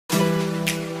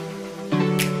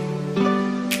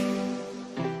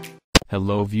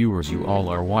Hello viewers, you all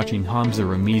are watching Hamza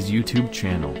Rami's YouTube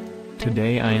channel.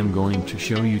 Today I am going to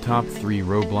show you top 3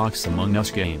 Roblox Among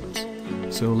Us games.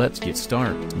 So let's get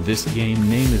started. This game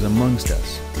name is Amongst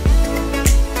Us.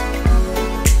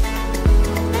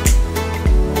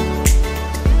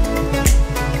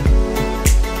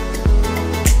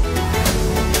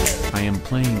 I am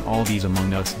playing all these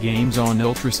Among Us games on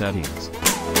ultra settings.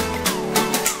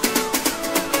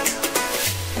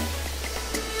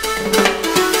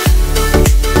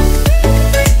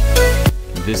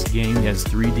 This game has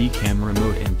 3D camera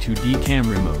mode and 2D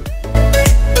camera mode.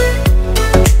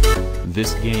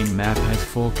 This game map has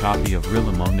full copy of Real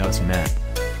Among Us map,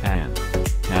 and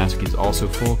task is also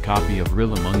full copy of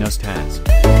Real Among Us task.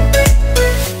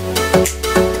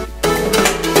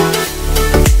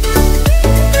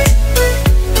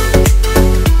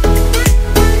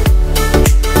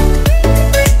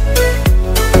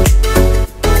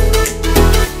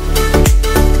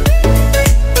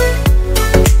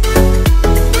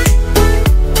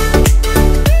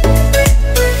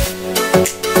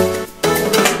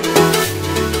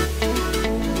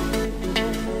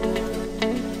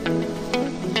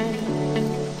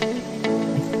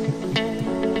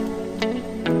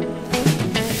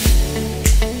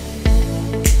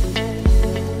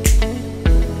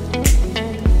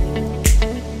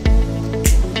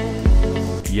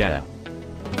 Yeah.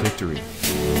 Victory.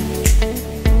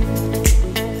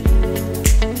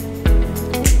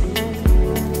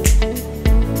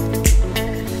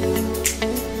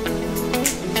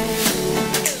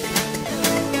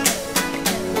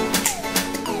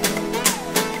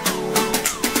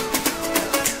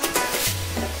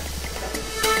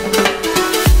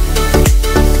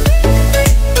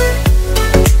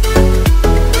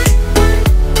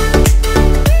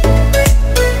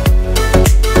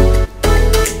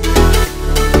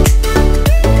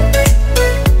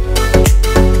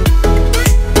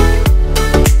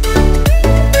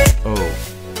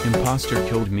 Imposter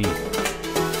killed me.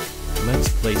 Let's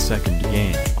play second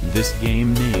game. This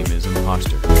game name is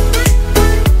Imposter.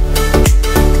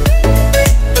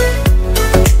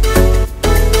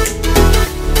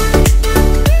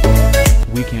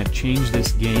 We can't change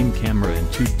this game camera in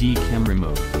 2D camera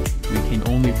mode. We can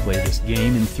only play this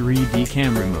game in 3D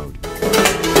camera mode.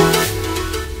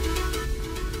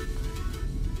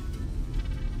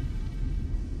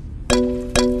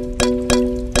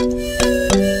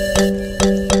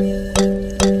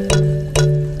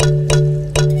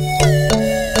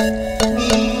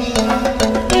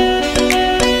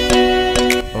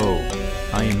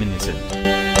 I am innocent.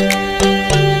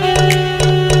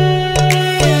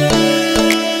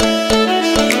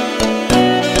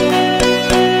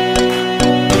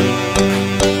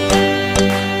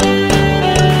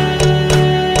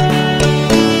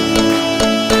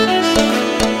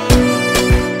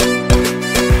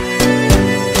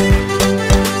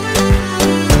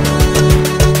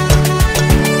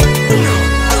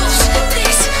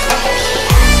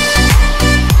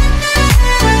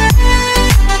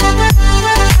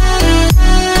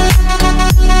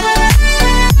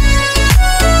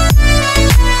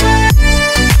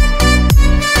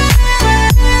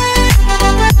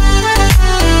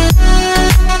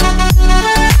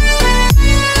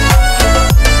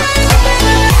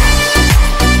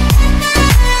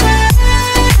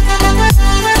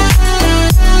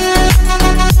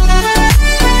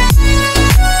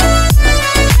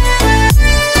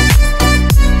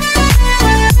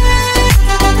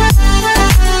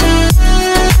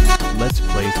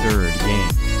 Third game.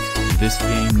 This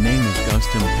game name is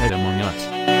Custom Pet Among Us.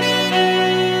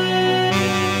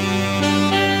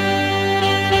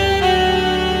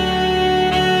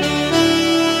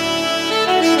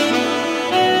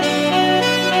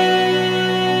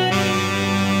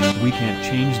 We can't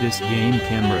change this game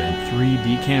camera in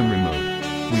 3D camera mode.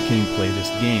 We can play this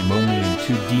game only in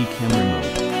 2D camera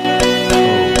mode.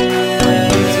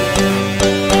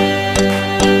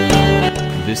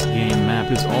 This game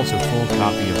map is also full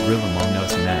copy of Real Among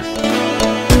Us map.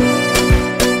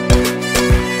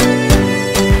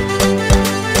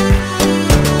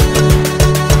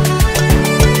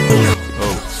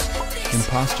 Oh,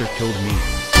 imposter killed me.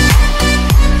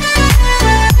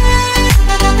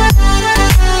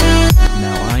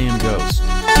 Now I am ghost.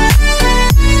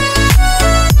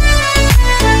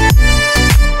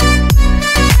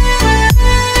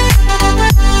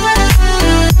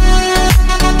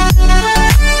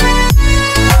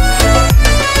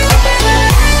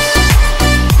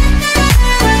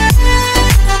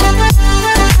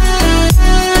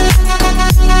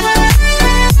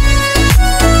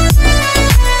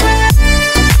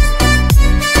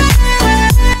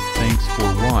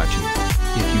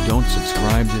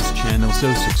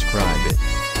 so subscribe it.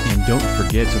 And don't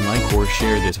forget to like or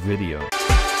share this video.